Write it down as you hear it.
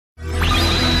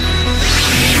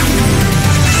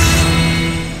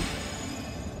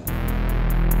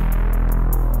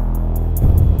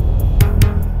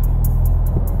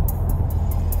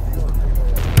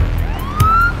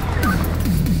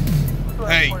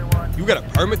You got a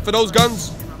permit for those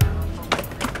guns?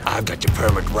 I've got your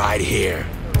permit right here.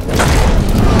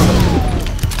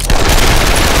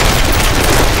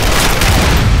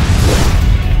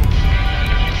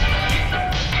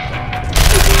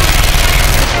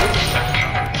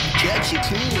 Catchy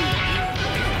tune.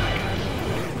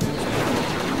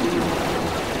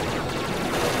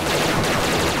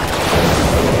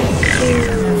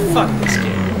 Fuck this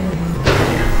game.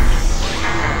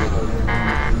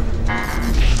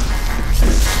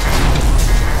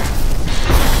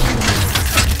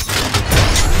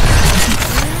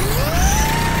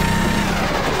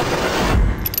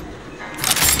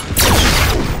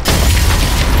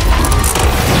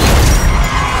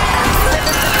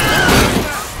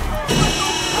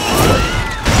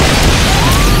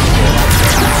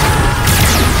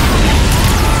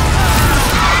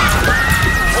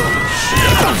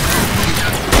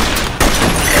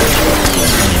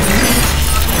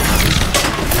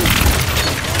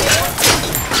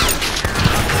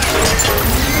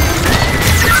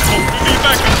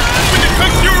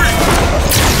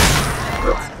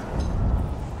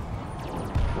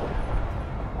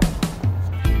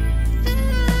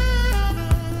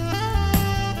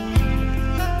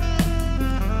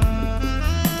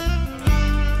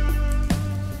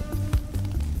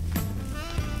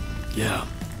 Yeah,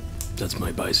 that's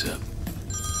my bicep.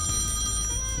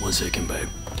 1 second, babe.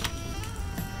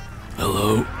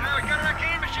 Hello? We got an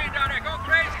arcane machine down there. Go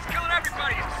crazy. It's killing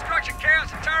everybody. It's destruction,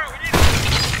 chaos, and terror. We need it.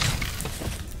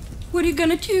 What are you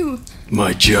gonna do?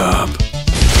 My job.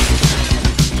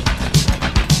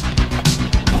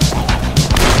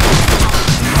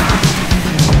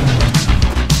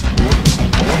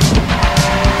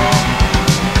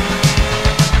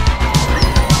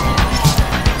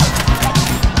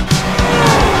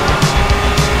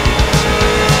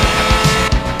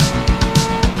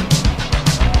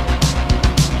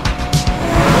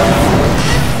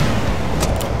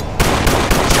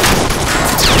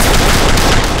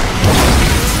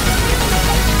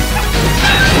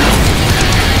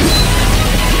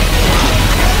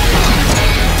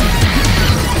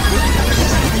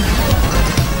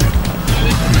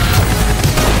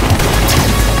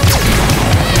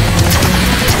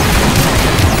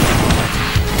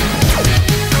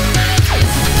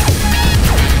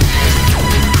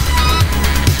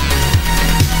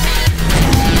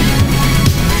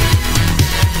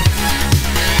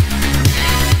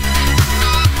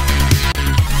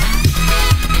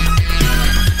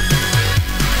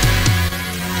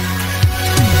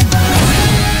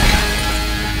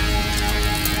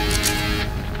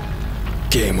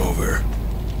 Game over.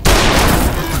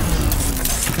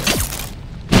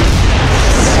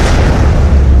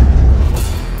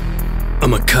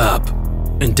 I'm a cop,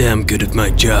 and damn good at my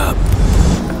job.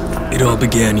 It all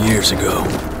began years ago.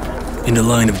 In the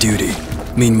line of duty,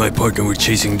 me and my partner were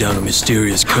chasing down a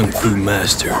mysterious kung fu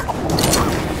master.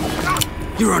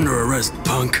 You're under arrest,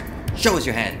 punk. Show us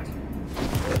your hand.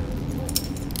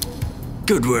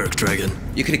 Good work, Dragon.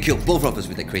 You could have killed both of us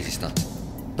with that crazy stunt.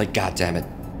 But goddammit,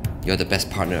 you're the best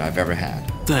partner I've ever had.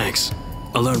 Thanks.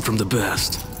 I learned from the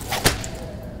best.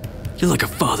 You're like a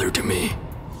father to me.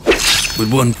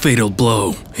 With one fatal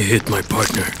blow, he hit my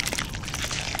partner.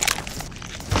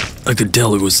 I could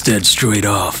tell he was dead straight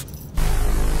off.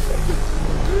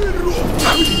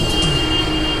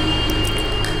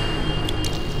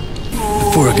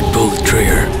 Before I could pull the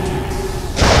trigger,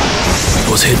 I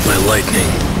was hit by lightning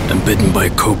and bitten by a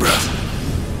cobra.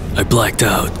 I blacked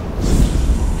out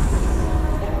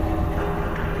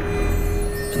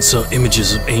and saw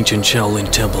images of ancient Shaolin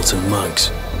temples and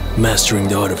monks mastering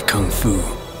the art of kung fu.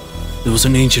 There was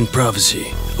an ancient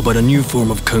prophecy about a new form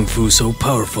of kung fu so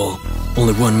powerful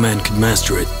only one man could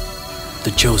master it,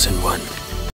 the chosen one.